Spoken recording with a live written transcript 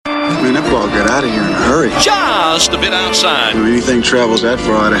Man, that ball got out of here in a hurry. Just a bit outside. When anything travels that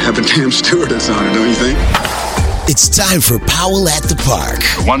far, I'd have a damn stewardess on it, don't you think? It's time for Powell at the Park.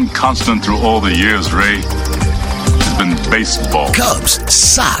 The one constant through all the years, Ray, has been baseball. Cubs,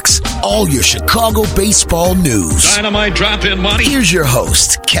 Sox, all your Chicago baseball news. Dynamite drop-in money. Here's your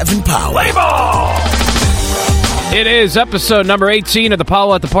host, Kevin Powell. Play ball! It is episode number 18 of the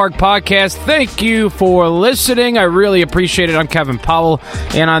Powell at the Park podcast. Thank you for listening. I really appreciate it. I'm Kevin Powell.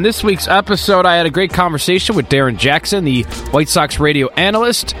 And on this week's episode, I had a great conversation with Darren Jackson, the White Sox radio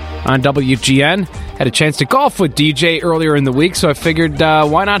analyst on WGN. Had a chance to golf with DJ earlier in the week, so I figured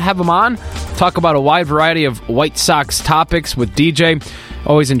why not have him on? Talk about a wide variety of White Sox topics with DJ.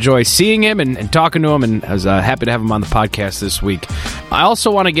 Always enjoy seeing him and talking to him, and I was happy to have him on the podcast this week. I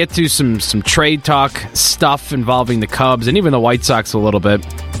also want to get to some trade talk stuff involving the Cubs and even the White Sox a little bit.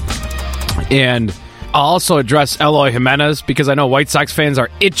 And I'll also address Eloy Jimenez because I know White Sox fans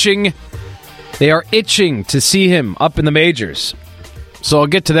are itching. They are itching to see him up in the majors. So I'll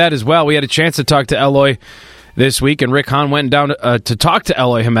get to that as well. We had a chance to talk to Eloy this week, and Rick Hahn went down to talk to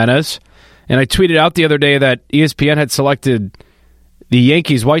Eloy Jimenez. And I tweeted out the other day that ESPN had selected the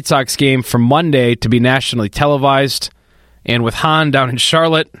Yankees-White Sox game for Monday to be nationally televised. And with Hahn down in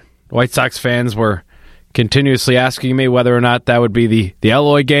Charlotte, White Sox fans were continuously asking me whether or not that would be the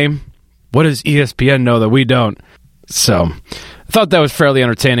Eloy game. What does ESPN know that we don't? So I thought that was fairly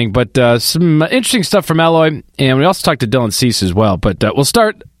entertaining. But some interesting stuff from Eloy. And we also talked to Dylan Cease as well. But we'll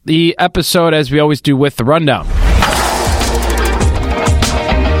start the episode, as we always do, with the rundown.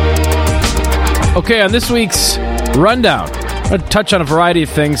 Okay, on this week's rundown, I'm going to touch on a variety of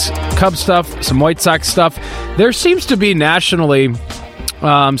things. Cubs stuff, some White Sox stuff. There seems to be nationally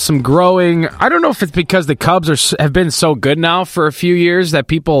some growing... I don't know if it's because the Cubs have been so good now for a few years that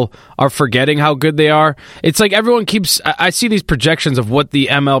people are forgetting how good they are. It's like everyone keeps... I see these projections of what the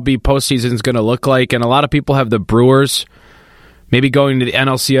MLB postseason is going to look like, and a lot of people have the Brewers maybe going to the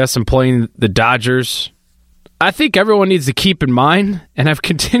NLCS and playing the Dodgers. I think everyone needs to keep in mind, and I've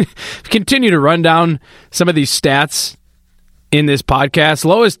continued to run down some of these stats in this podcast.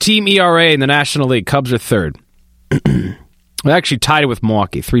 Lowest team ERA in the National League. Cubs are third. We actually tied it with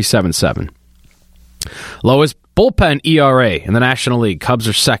Milwaukee, 3.77. Lowest bullpen ERA in the National League. Cubs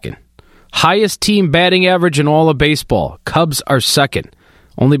are second. Highest team batting average in all of baseball. Cubs are second,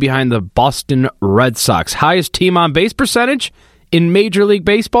 only behind the Boston Red Sox. Highest team on base percentage in Major League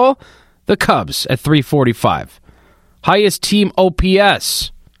Baseball. The Cubs at 345. Highest team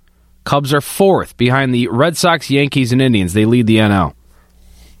OPS. Cubs are fourth behind the Red Sox, Yankees, and Indians. They lead the NL.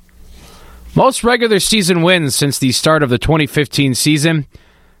 Most regular season wins since the start of the 2015 season,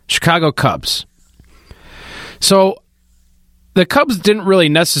 Chicago Cubs. So the Cubs didn't really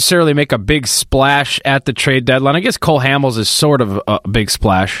necessarily make a big splash at the trade deadline. I guess Cole Hamels is sort of a big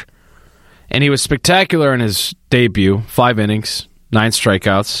splash. And he was spectacular in his debut. 5 innings, 9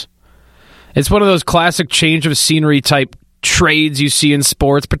 strikeouts. It's one of those classic change of scenery type trades you see in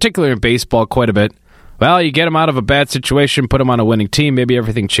sports, particularly in baseball quite a bit. Well, you get him out of a bad situation, put him on a winning team, maybe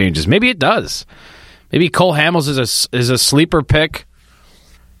everything changes. Maybe it does. Maybe Cole Hamels is a sleeper pick,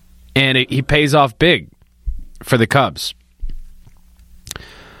 and he pays off big for the Cubs.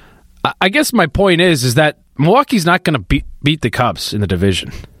 I guess my point is that Milwaukee's not going to beat the Cubs in the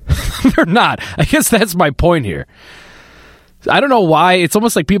division. They're not. I guess that's my point here. I don't know why. It's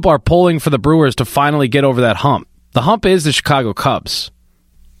almost like people are pulling for the Brewers to finally get over that hump. The hump is the Chicago Cubs.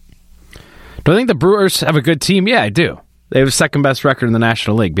 Do I think the Brewers have a good team? Yeah, I do. They have the second best record in the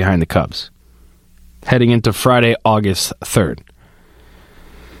National League behind the Cubs, heading into Friday, August 3rd.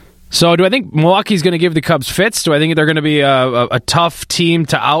 So do I think Milwaukee's going to give the Cubs fits? Do I think they're going to be a tough team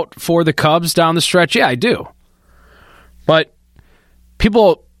to out for the Cubs down the stretch? Yeah, I do. But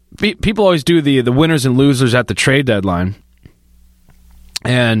people always do the winners and losers at the trade deadline.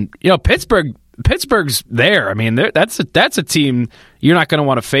 And, you know, Pittsburgh's there. I mean, that's a team you're not going to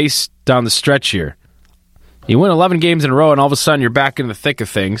want to face down the stretch here. You win 11 games in a row, and all of a sudden you're back in the thick of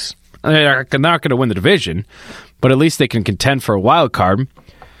things. They're not going to win the division, but at least they can contend for a wild card.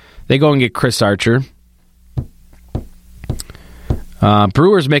 They go and get Chris Archer.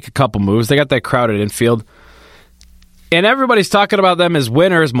 Brewers make a couple moves. They got that crowded infield. And everybody's talking about them as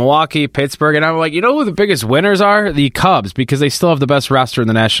winners, Milwaukee, Pittsburgh. And I'm like, you know who the biggest winners are? The Cubs, because they still have the best roster in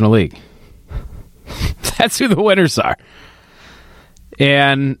the National League. That's who the winners are.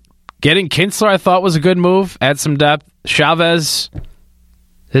 And getting Kinsler, I thought, was a good move. Add some depth. Chavez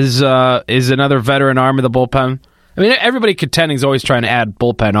is another veteran arm of the bullpen. I mean, everybody contending is always trying to add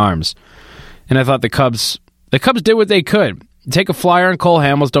bullpen arms. And I thought the Cubs did what they could. Take a flyer on Cole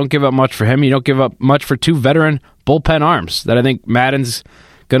Hamels. Don't give up much for him. You don't give up much for two veteran bullpen arms that I think Maddon's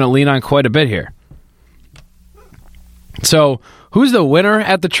going to lean on quite a bit here. So, who's the winner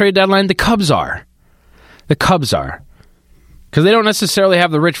at the trade deadline? The Cubs are. The Cubs are. Because they don't necessarily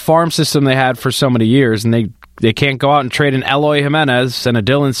have the rich farm system they had for so many years, and they can't go out and trade an Eloy Jimenez and a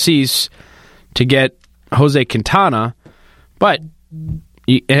Dylan Cease to get Jose Quintana. But,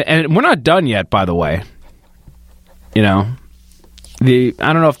 and we're not done yet, by the way. You know, I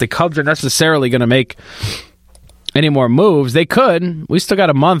don't know if the Cubs are necessarily going to make any more moves. They could. We still got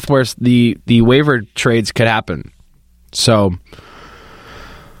a month where the waiver trades could happen. So,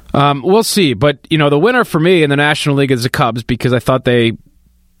 we'll see. But, you know, the winner for me in the National League is the Cubs because I thought they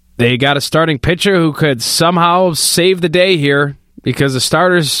got a starting pitcher who could somehow save the day here because the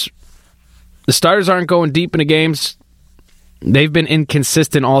starters aren't going deep into games. They've been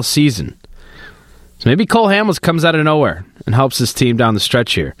inconsistent all season. So maybe Cole Hamels comes out of nowhere and helps his team down the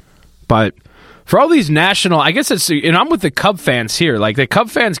stretch here. But for all these national, I guess it's, and I'm with the Cub fans here. Like the Cub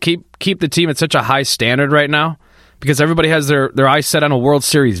fans keep the team at such a high standard right now because everybody has their eyes set on a World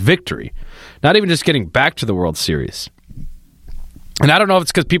Series victory, not even just getting back to the World Series. And I don't know if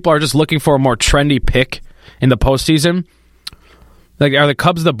it's because people are just looking for a more trendy pick in the postseason. Like, are the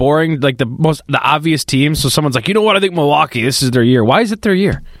Cubs the boring, like the obvious team? So someone's like, you know what? I think Milwaukee, this is their year. Why is it their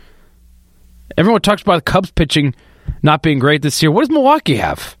year? Everyone talks about the Cubs pitching not being great this year. What does Milwaukee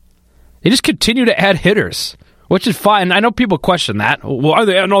have? They just continue to add hitters, which is fine. I know people question that. Why are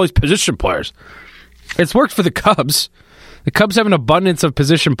they adding all these position players? It's worked for the Cubs. The Cubs have an abundance of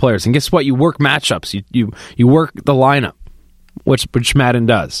position players, and guess what? You work matchups. You work the lineup, which Madden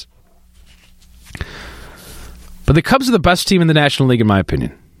does. But the Cubs are the best team in the National League, in my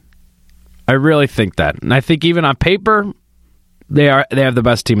opinion. I really think that, and I think even on paper, they have the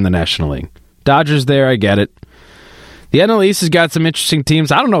best team in the National League. Dodgers there, I get it. The NL East has got some interesting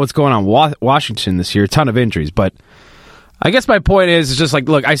teams. I don't know what's going on Washington this year. A ton of injuries, but I guess my point is just like,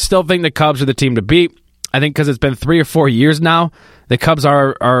 look, I still think the Cubs are the team to beat. I think because it's been 3 or 4 years now, the Cubs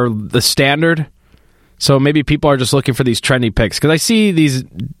are the standard. So maybe people are just looking for these trendy picks. Because I see these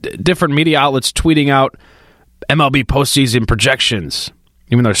different media outlets tweeting out MLB postseason projections,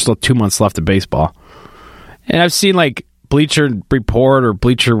 even though there's still 2 months left of baseball. And I've seen like Bleacher Report or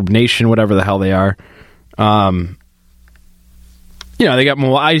Bleacher Nation, whatever the hell they are. You know, they got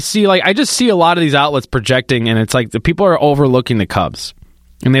more. I just see a lot of these outlets projecting, and it's like the people are overlooking the Cubs,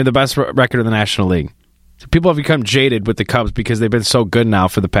 and they have the best record in the National League. So people have become jaded with the Cubs because they've been so good now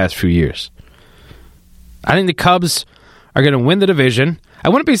for the past few years. I think the Cubs are going to win the division. I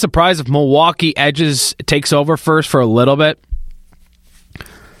wouldn't be surprised if Milwaukee takes over first for a little bit,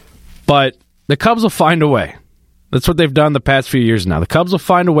 but the Cubs will find a way. That's what they've done the past few years now. The Cubs will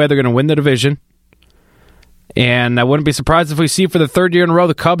find a way. They're going to win the division. And I wouldn't be surprised if we see for the third year in a row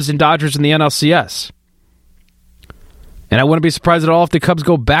the Cubs and Dodgers in the NLCS. And I wouldn't be surprised at all if the Cubs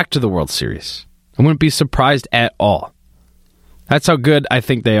go back to the World Series. I wouldn't be surprised at all. That's how good I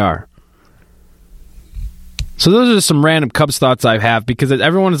think they are. So those are just some random Cubs thoughts I have because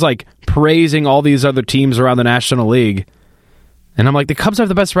everyone is like praising all these other teams around the National League. And I'm like, the Cubs have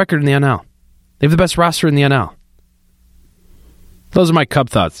the best record in the NL. They have the best roster in the NL. Those are my Cub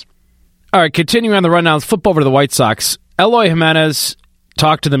thoughts. All right, continuing on the rundown, let's flip over to the White Sox. Eloy Jimenez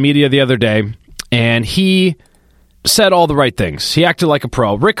talked to the media the other day, and said all the right things. He acted like a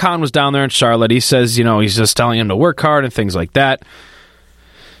pro. Rick Hahn was down there in Charlotte. He says, you know, he's just telling him to work hard and things like that.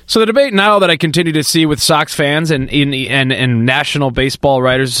 So the debate now that I continue to see with Sox fans and national baseball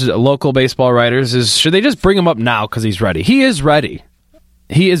writers, local baseball writers, is should they just bring him up now because he's ready? He is ready.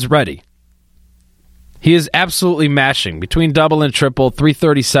 He is ready. He is absolutely mashing between double and triple,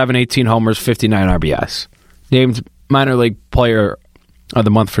 337, 18 homers, 59 RBIs. Named minor league player of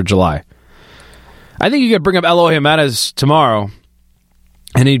the month for July. I think you could bring up Eloy Jimenez tomorrow,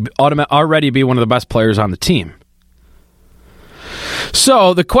 and he'd already be one of the best players on the team.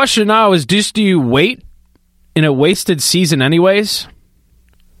 So the question now is, do you wait in a wasted season anyways?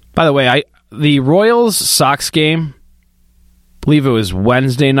 By the way, the Royals-Sox game, I believe it was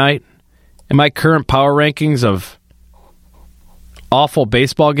Wednesday night, in my current power rankings of awful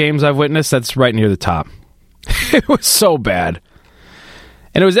baseball games I've witnessed, that's right near the top. It was so bad.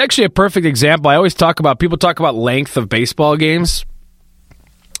 And it was actually a perfect example. People talk about length of baseball games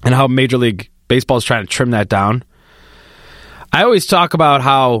and how Major League Baseball is trying to trim that down. I always talk about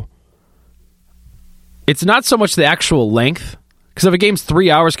how it's not so much the actual length, because if a game's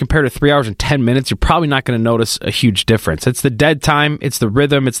 3 hours compared to 3 hours and 10 minutes, you're probably not going to notice a huge difference. It's the dead time, it's the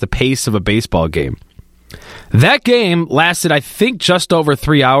rhythm, it's the pace of a baseball game. That game lasted, I think, just over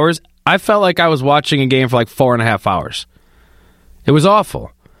 3 hours. I felt like I was watching a game for like 4.5 hours. It was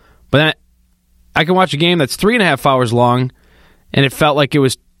awful. But then I can watch a game that's 3.5 hours long, and it felt like it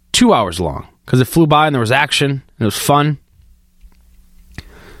was 2 hours long because it flew by and there was action and it was fun.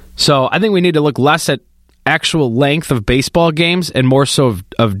 So I think we need to look less at actual length of baseball games and more so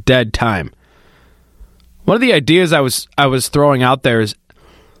of dead time. One of the ideas I was throwing out there is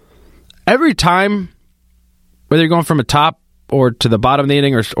every time, whether you're going from a top or to the bottom of the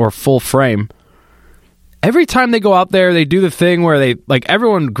inning or full frame, every time they go out there, they do the thing where they, like,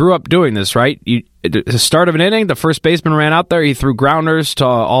 everyone grew up doing this, right? At the start of an inning, the first baseman ran out there, he threw grounders to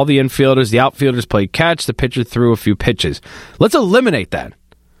all the infielders, the outfielders played catch, the pitcher threw a few pitches. Let's eliminate that.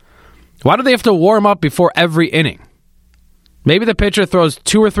 Why do they have to warm up before every inning? Maybe the pitcher throws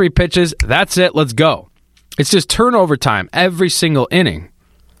 2 or 3 pitches, that's it, let's go. It's just turnover time every single inning.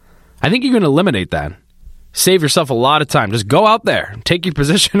 I think you can eliminate that. Save yourself a lot of time. Just go out there, take your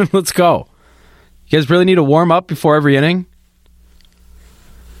position, and let's go. You guys really need to warm up before every inning?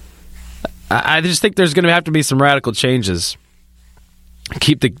 I just think there's going to have to be some radical changes.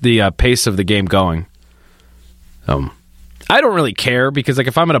 Keep the pace of the game going. I don't really care because, like,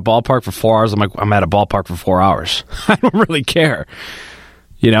 if I'm at a ballpark for 4 hours, I'm like, I'm at a ballpark for 4 hours. I don't really care,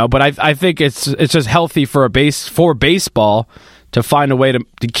 But I think it's just healthy for baseball to find a way to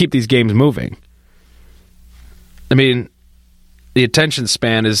keep these games moving. I mean, the attention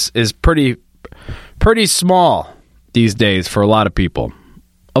span is pretty small these days for a lot of people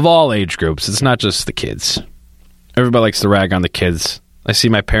of all age groups. It's not just the kids. Everybody likes to rag on the kids. I see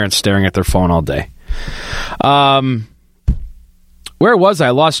my parents staring at their phone all day. Where was I?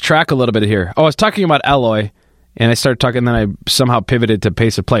 I lost track a little bit here. Oh, I was talking about Eloy, and I started talking, and then I somehow pivoted to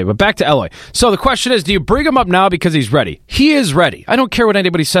pace of play. But back to Eloy. So the question is, do you bring him up now because he's ready? He is ready. I don't care what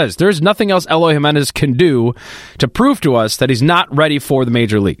anybody says. There's nothing else Eloy Jimenez can do to prove to us that he's not ready for the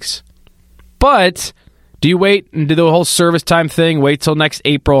major leagues. But do you wait and do the whole service time thing, wait till next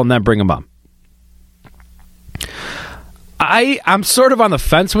April, and then bring him up? I'm sort of on the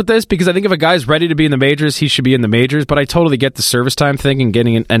fence with this because I think if a guy's ready to be in the majors, he should be in the majors, but I totally get the service time thing and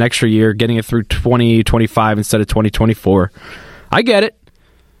getting an extra year, getting it through 2025 instead of 2024. I get it.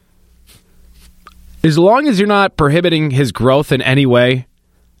 As long as you're not prohibiting his growth in any way,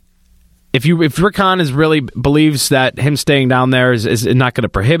 if Rick Hahn really believes that him staying down there is not going to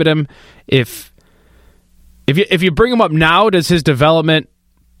prohibit him, if you bring him up now, does his development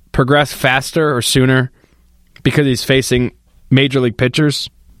progress faster or sooner because he's facing major league pitchers?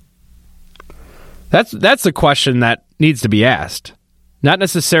 That's the question that needs to be asked. Not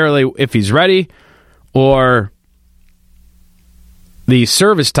necessarily if he's ready or the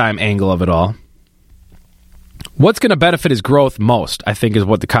service time angle of it all. What's going to benefit his growth most, I think, is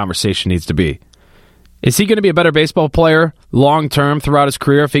what the conversation needs to be. Is he going to be a better baseball player long-term throughout his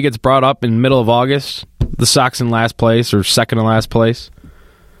career if he gets brought up in the middle of August, the Sox in last place or second to last place?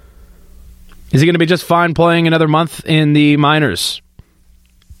 Is he going to be just fine playing another month in the minors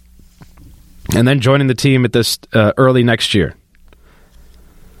and then joining the team at this early next year?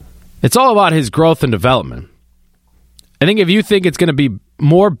 It's all about his growth and development. I think if you think it's going to be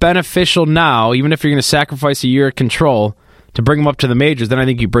more beneficial now, even if you're going to sacrifice a year of control to bring him up to the majors, then I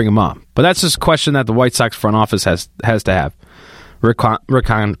think you bring him up. But that's just a question that the White Sox front office has to have. Rick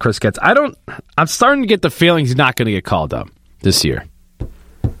Hahn, Chris Getz. I'm starting to get the feeling he's not going to get called up this year.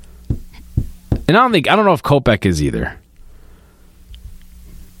 And I don't know if Kopech is either.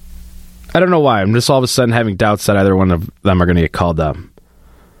 I don't know why. I'm just all of a sudden having doubts that either one of them are going to get called up.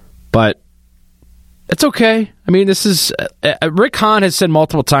 But it's okay. I mean, this is... Rick Hahn has said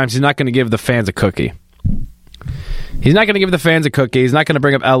multiple times he's not going to give the fans a cookie. He's not going to give the fans a cookie. He's not going to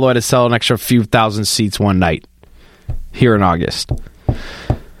bring up Eloy to sell an extra few thousand seats one night here in August.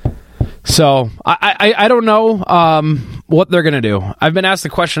 So, I don't know what they're going to do. I've been asked the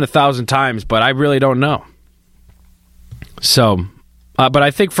question 1,000 times, but I really don't know. So, but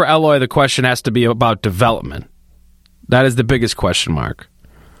I think for Eloy, the question has to be about development. That is the biggest question mark.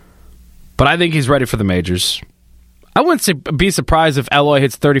 But I think he's ready for the majors. I wouldn't be surprised if Eloy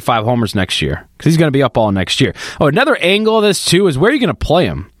hits 35 homers next year, because he's going to be up all next year. Oh, another angle of this, too, is where are you going to play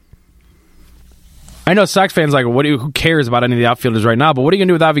him? I know Sox fans are like, who cares about any of the outfielders right now, but what are you going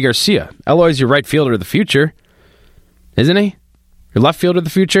to do with Avi Garcia? Eloy's your right fielder of the future, isn't he? Your left fielder of the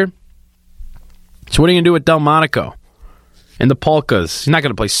future? So what are you going to do with Delmonico and the Polkas? He's not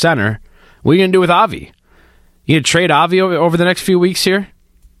going to play center. What are you going to do with Avi? You going to trade Avi over the next few weeks here?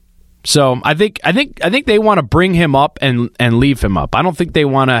 So I think they want to bring him up and leave him up. I don't think they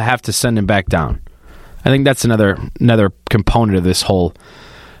want to have to send him back down. I think that's another component of this whole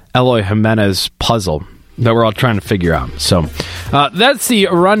Eloy Jimenez puzzle that we're all trying to figure out. So that's the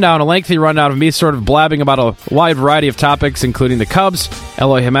rundown, a lengthy rundown of me sort of blabbing about a wide variety of topics, including the Cubs,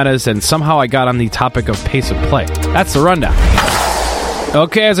 Eloy Jimenez, and somehow I got on the topic of pace of play. That's the rundown.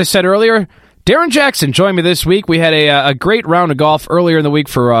 Okay, as I said earlier, Darren Jackson joined me this week. We had a great round of golf earlier in the week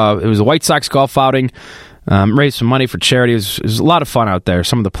for it was a White Sox golf outing. Raised some money for charity. It was a lot of fun out there.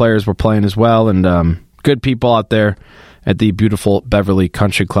 Some of the players were playing as well, and good people out there at the beautiful Beverly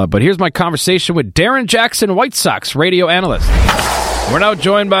Country Club. But here's my conversation with Darren Jackson, White Sox radio analyst. We're now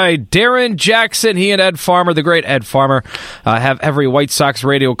joined by Darren Jackson. He and Ed Farmer, the great Ed Farmer, have every White Sox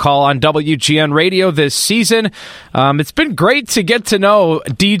radio call on WGN Radio this season. It's been great to get to know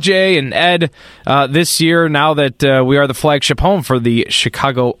DJ and Ed this year now that we are the flagship home for the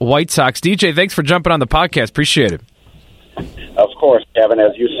Chicago White Sox. DJ, thanks for jumping on the podcast. Appreciate it. Of course, Kevin.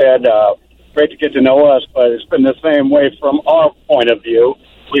 As you said, great to get to know us, but it's been the same way from our point of view.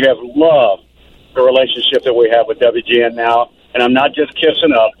 We have loved the relationship that we have with WGN now. And I'm not just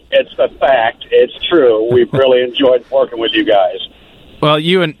kissing up. It's a fact. It's true. We've really enjoyed working with you guys. Well,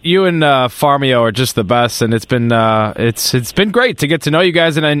 you and Farmio are just the best, and it's been great to get to know you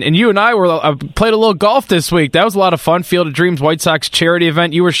guys. And you and I played a little golf this week. That was a lot of fun. Field of Dreams White Sox charity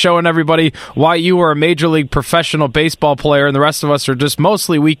event. You were showing everybody why you were a major league professional baseball player, and the rest of us are just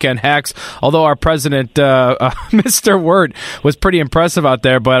mostly weekend hacks. Although our president, Mr. Wirt, was pretty impressive out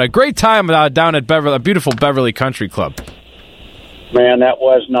there. But a great time down at a beautiful Beverly Country Club. Man, that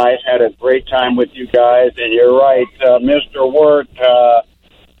was nice. Had a great time with you guys. And you're right, Mr. Wirt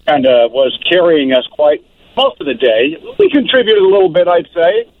kind of was carrying us quite most of the day. We contributed a little bit, I'd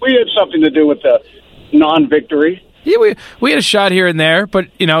say. We had something to do with the non-victory. Yeah, we had a shot here and there, but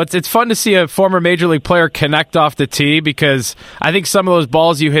it's fun to see a former Major League player connect off the tee because I think some of those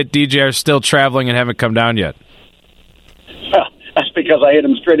balls you hit, DJ, are still traveling and haven't come down yet. That's because I hit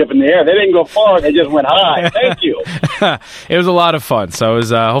them straight up in the air. They didn't go far. They just went high. Thank you. It was a lot of fun. So it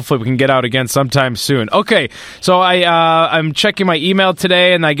was, hopefully we can get out again sometime soon. Okay, so I'm checking my email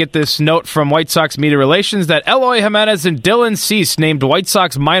today, and I get this note from White Sox Media Relations that Eloy Jimenez and Dylan Cease named White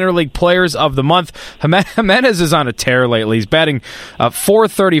Sox Minor League Players of the Month. Jimenez is on a tear lately. He's batting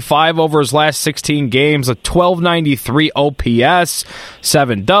 .435 over his last 16 games, a .1293 OPS,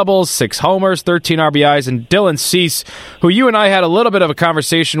 7 doubles, 6 homers, 13 RBIs, and Dylan Cease, who you and I had a little bit of a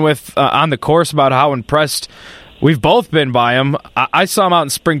conversation with on the course about how impressed we've both been by him. I saw him out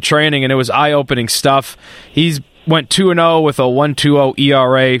in spring training, and it was eye-opening stuff. He's went 2-0 with a 1.20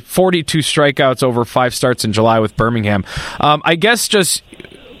 ERA, 42 strikeouts over 5 starts in July with Birmingham. I guess just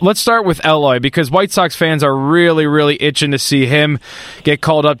let's start with Eloy, because White Sox fans are really, really itching to see him get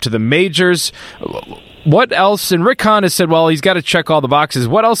called up to the majors. What else? And Rick Hahn has said, well, he's got to check all the boxes.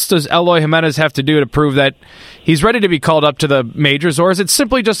 What else does Eloy Jimenez have to do to prove that he's ready to be called up to the majors, or is it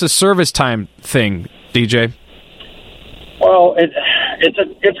simply just a service time thing, DJ? Well, it's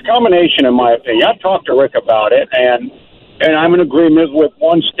a combination, in my opinion. I've talked to Rick about it, and I'm in agreement with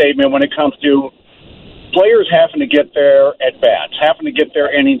one statement when it comes to players having to get their at-bats, having to get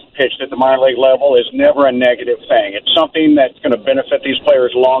their innings pitched at the minor league level is never a negative thing. It's something that's going to benefit these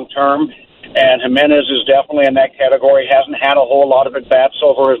players long-term. And Jimenez is definitely in that category. Hasn't had a whole lot of at-bats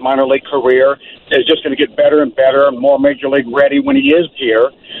over his minor league career. Is just going to get better and better and more major league ready when he is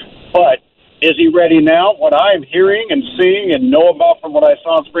here. But is he ready now? What I'm hearing and seeing and know about from what I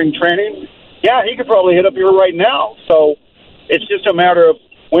saw in spring training, yeah, he could probably hit up here right now. So it's just a matter of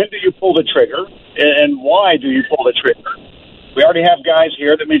when do you pull the trigger and why do you pull the trigger? We already have guys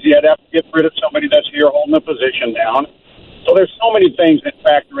here. That means you'd have to get rid of somebody that's here holding the position down. So there's so many things that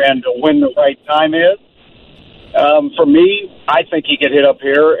factor into when the right time is. For me, I think he could hit up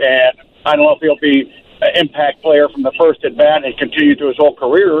here, and I don't know if he'll be an impact player from the first at-bat and continue through his whole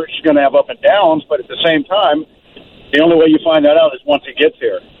career. He's going to have up and downs, but at the same time, the only way you find that out is once he gets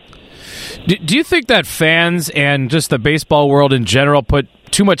here. Do you think that fans and just the baseball world in general put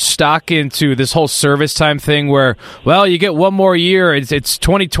too much stock into this whole service time thing where, well, you get one more year, it's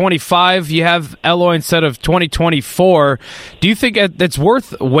 2025, you have Eloy instead of 2024. Do you think it's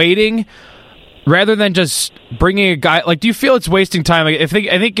worth waiting rather than just bringing a guy? Like, do you feel it's wasting time? Like, I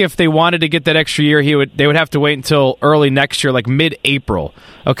think if they wanted to get that extra year, they would have to wait until early next year, like mid-April.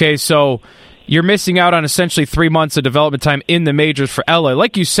 Okay, so you're missing out on essentially 3 months of development time in the majors for Eloy.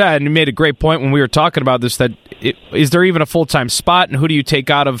 Like you said, and you made a great point when we were talking about this, that is there even a full-time spot, and who do you take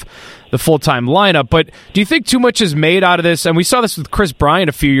out of the full-time lineup? But do you think too much is made out of this? And we saw this with Chris Bryant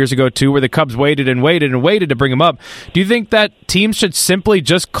a few years ago, too, where the Cubs waited and waited and waited to bring him up. Do you think that teams should simply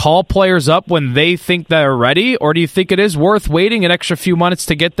just call players up when they think they're ready, or do you think it is worth waiting an extra few months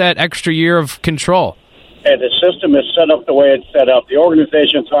to get that extra year of control? And the system is set up the way it's set up. The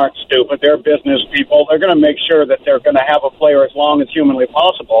organizations aren't stupid. They're business people. They're going to make sure that they're going to have a player as long as humanly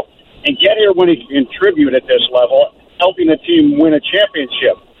possible and get here when he can contribute at this level, helping the team win a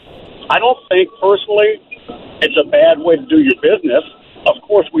championship. I don't think, personally, it's a bad way to do your business. of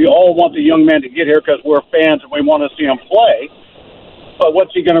course, we all want the young man to get here because we're fans and we want to see him play. But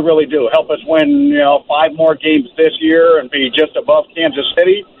what's he going to really do? Help us win, 5 more games this year and be just above Kansas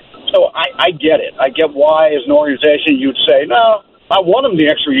City? So I get it. I get why, as an organization, you'd say, no, I want him the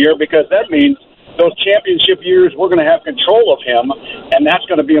extra year because that means those championship years, we're going to have control of him, and that's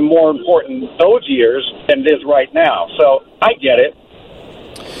going to be more important those years than it is right now. So I get it.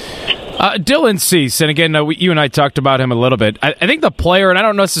 Dylan Cease, and again, you and I talked about him a little bit. I think the player, and I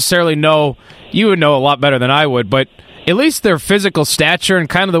don't necessarily know, you would know a lot better than I would, but at least their physical stature and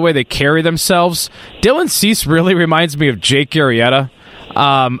kind of the way they carry themselves, Dylan Cease really reminds me of Jake Arrieta.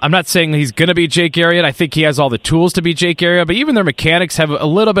 I'm not saying he's going to be Jake Arrieta. I think he has all the tools to be Jake Arrieta, but even their mechanics have a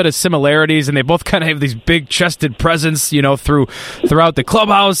little bit of similarities, and they both kind of have these big-chested presence, throughout the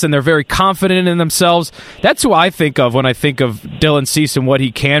clubhouse, and they're very confident in themselves. That's who I think of when I think of Dylan Cease and what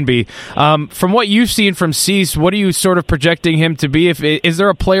he can be. From what you've seen from Cease, what are you sort of projecting him to be? Is there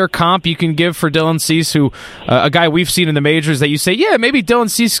a player comp you can give for Dylan Cease, who a guy we've seen in the majors that you say, yeah, maybe Dylan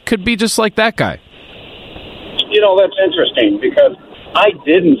Cease could be just like that guy? That's interesting because I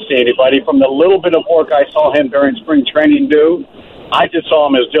didn't see anybody from the little bit of work I saw him during spring training do. I just saw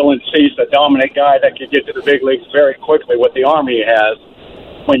him as Dylan Cease, a dominant guy that could get to the big leagues very quickly with the arm he has.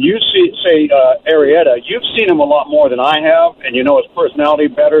 When you say Arrieta, you've seen him a lot more than I have, and you know his personality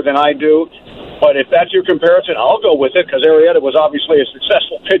better than I do. But if that's your comparison, I'll go with it because Arrieta was obviously a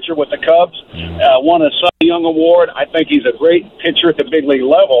successful pitcher with the Cubs, won a Cy Young Award. I think he's a great pitcher at the big league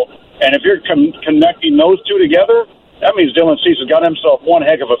level. And if you're connecting those two together, that means Dylan Cease has got himself one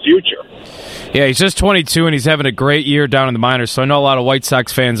heck of a future. Yeah, he's just 22, and he's having a great year down in the minors, so I know a lot of White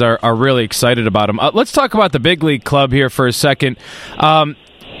Sox fans are really excited about him. Let's talk about the big league club here for a second.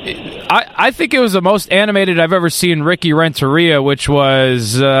 I think it was the most animated I've ever seen Ricky Renteria, which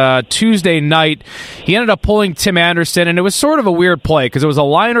was Tuesday night. He ended up pulling Tim Anderson, and it was sort of a weird play because it was a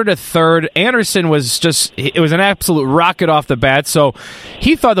liner to third. Anderson it was an absolute rocket off the bat, so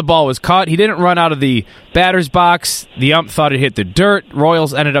he thought the ball was caught. He didn't run out of the batter's box. The ump thought it hit the dirt.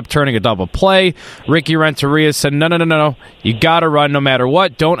 Royals ended up turning a double play. Ricky Renteria said, no. You got to run no matter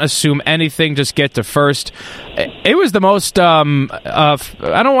what. Don't assume anything. Just get to first. It was the most, I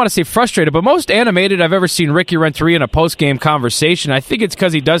don't want to say frustrated, but most animated I've ever seen Ricky Renteria in a post-game conversation. I think it's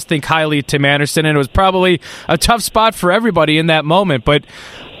because he does think highly of Tim Anderson, and it was probably a tough spot for everybody in that moment. But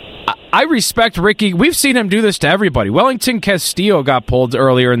I respect Ricky. We've seen him do this to everybody. Wellington Castillo got pulled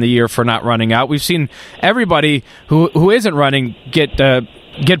earlier in the year for not running out. We've seen everybody who isn't running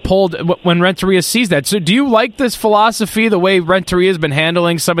get pulled when Renteria sees that. So do you like this philosophy, the way Renteria has been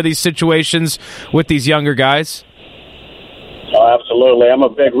handling some of these situations with these younger guys? Oh, absolutely. I'm a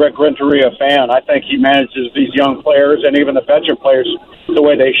big Rick Renteria fan. I think he manages these young players and even the veteran players the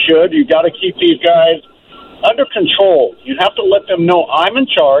way they should. You got to keep these guys under control. You have to let them know I'm in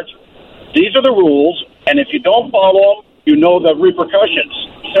charge. These are the rules, and if you don't follow them, you know the repercussions.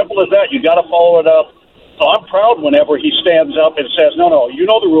 Simple as that. You got to follow it up. So I'm proud whenever he stands up and says, no, you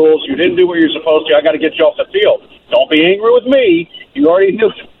know the rules. You didn't do what you're supposed to. I got to get you off the field. Don't be angry with me. You already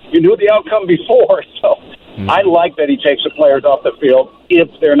knew the outcome before. So I like that he takes the players off the field if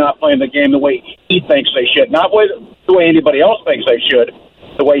they're not playing the game the way he thinks they should. Not the way anybody else thinks they should.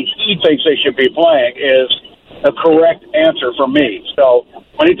 The way he thinks they should be playing is the correct answer for me. So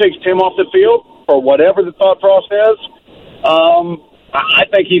when he takes Tim off the field, for whatever the thought process, I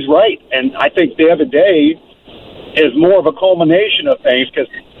think he's right. And I think the other day is more of a culmination of things because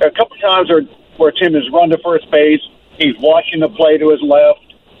there are a couple times where Tim has run to first base, he's watching the play to his left,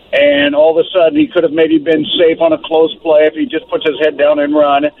 and all of a sudden he could have maybe been safe on a close play if he just puts his head down and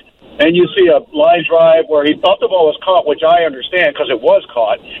run. Then you see a line drive where he thought the ball was caught, which I understand because it was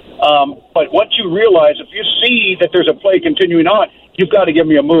caught. But once you realize, if you see that there's a play continuing on, you've got to give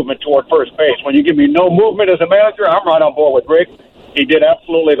me a movement toward first base. When you give me no movement as a manager, I'm right on board with Rick. He did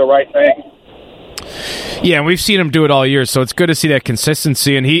absolutely the right thing. Yeah, and we've seen him do it all year, so it's good to see that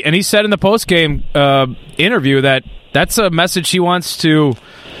consistency. And he said in the post-game interview that that's a message he wants to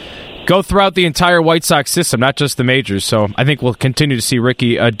go throughout the entire White Sox system, not just the majors. So I think we'll continue to see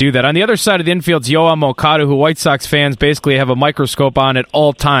Ricky do that. On the other side of the infield's Yoan Moncada, who White Sox fans basically have a microscope on at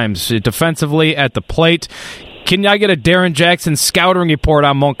all times, defensively, at the plate. Can I get a Darren Jackson scouting report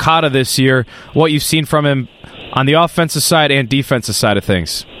on Moncada this year, what you've seen from him on the offensive side and defensive side of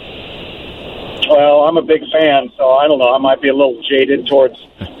things? Well, I'm a big fan, so I don't know. I might be a little jaded towards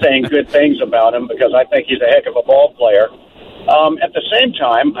saying good things about him because I think he's a heck of a ball player. At the same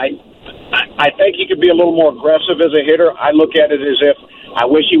time, I think he could be a little more aggressive as a hitter. I look at it as if I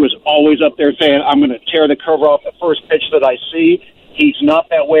wish he was always up there saying, I'm going to tear the cover off the first pitch that I see. He's not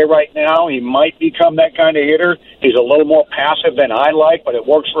that way right now. He might become that kind of hitter. He's a little more passive than I like, but it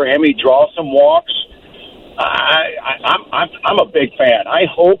works for him. He draws some walks. I'm a big fan.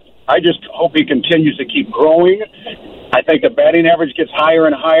 I just hope he continues to keep growing. I think the batting average gets higher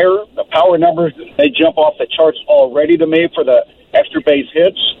and higher. The power numbers, they jump off the charts already to me for the extra base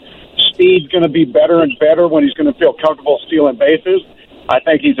hits. Speed's going to be better and better when he's going to feel comfortable stealing bases. I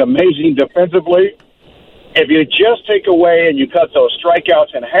think he's amazing defensively. If you just take away and you cut those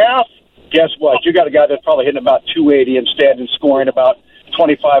strikeouts in half, guess what? You got a guy that's probably hitting about 280 instead and scoring about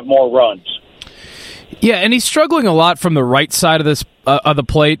 25 more runs. Yeah, and he's struggling a lot from the right side of this of the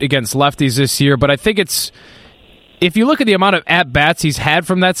plate against lefties this year, but I think if you look at the amount of at-bats he's had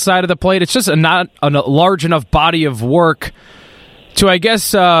from that side of the plate, it's just not a large enough body of work to, I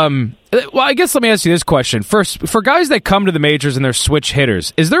guess, let me ask you this question. First, for guys that come to the majors and they're switch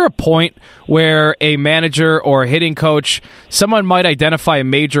hitters, is there a point where a manager or a hitting coach, someone might identify a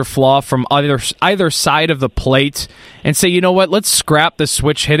major flaw from either side of the plate and say, you know what, let's scrap the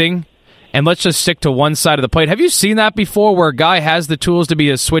switch hitting and let's just stick to one side of the plate? Have you seen that before where a guy has the tools to be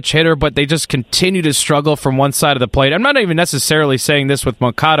a switch hitter, but they just continue to struggle from one side of the plate? I'm not even necessarily saying this with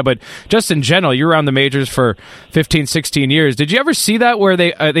Moncada, but just in general, you're around the majors for 15, 16 years. Did you ever see that where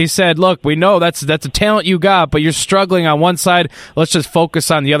they said, look, we know that's a talent you got, but you're struggling on one side. Let's just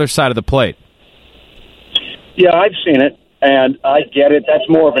focus on the other side of the plate? Yeah, I've seen it, and I get it. That's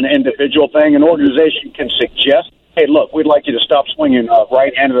more of an individual thing. An organization can suggest, hey, look, we'd like you to stop swinging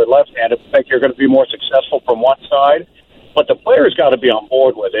right-handed or left-handed. I think you're going to be more successful from one side. But the player's got to be on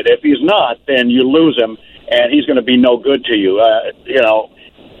board with it. If he's not, then you lose him, and he's going to be no good to you.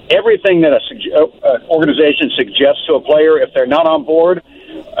 Everything that an organization suggests to a player, if they're not on board,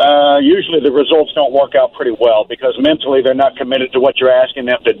 usually the results don't work out pretty well because mentally they're not committed to what you're asking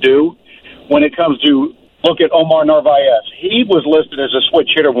them to do. When it comes to, look at Omar Narvaez. He was listed as a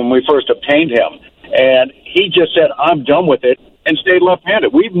switch hitter when we first obtained him. And he just said, I'm done with it, and stayed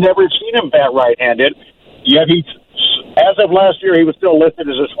left-handed. We've never seen him bat right-handed, yet as of last year, he was still listed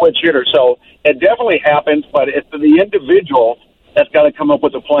as a switch hitter. So it definitely happens, but it's the individual that's got to come up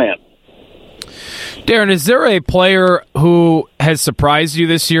with a plan. Darren, is there a player who has surprised you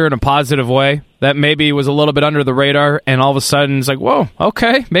this year in a positive way that maybe was a little bit under the radar, and all of a sudden it's like, whoa,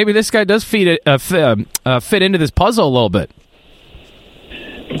 okay, maybe this guy does fit into this puzzle a little bit?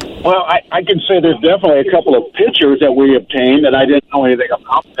 Well, I can say there's definitely a couple of pitchers that we obtained that I didn't know anything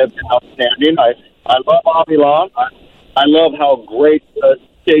about. They've been outstanding. I love Avilan. I love how great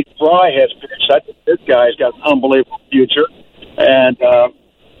Jake Fry has pitched. I think this guy's got an unbelievable future.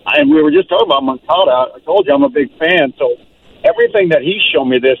 And we were just talking about Moncada. I told you I'm a big fan. So everything that he's shown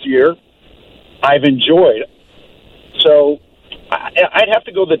me this year, I've enjoyed. So I'd have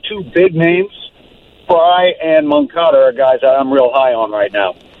to go the two big names. Fry and Moncada are guys that I'm real high on right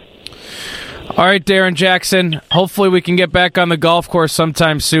now. All right, Darren Jackson, hopefully we can get back on the golf course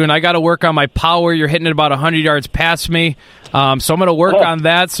sometime soon. I got to work on my power. You're hitting it about 100 yards past me, so I'm going to work on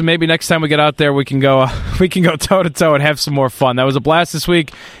that. So maybe next time we get out there, we can go toe-to-toe and have some more fun. That was a blast this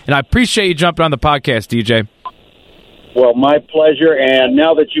week, and I appreciate you jumping on the podcast, DJ. Well, my pleasure, and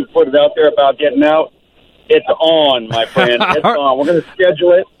now that you've put it out there about getting out, it's on, my friend. It's on. We're going to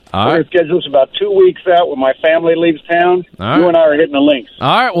schedule it. We're going to schedule this about 2 weeks out when my family leaves town. You and I are hitting the links. All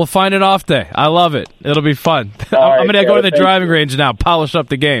right, we'll find an off day. I love it. It'll be fun. I'm going to go to the driving range now, polish up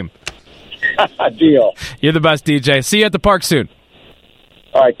the game. Deal. You're the best, DJ. See you at the park soon.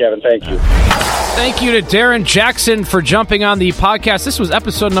 All right, Kevin. Thank you. Thank you to Darren Jackson for jumping on the podcast. This was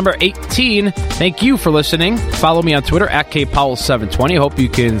episode number 18. Thank you for listening. Follow me on Twitter at KPowell720. I hope you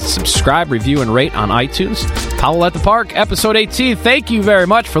can subscribe, review, and rate on iTunes. Powell at the Park, episode 18. Thank you very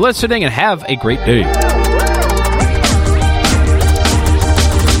much for listening, and have a great day.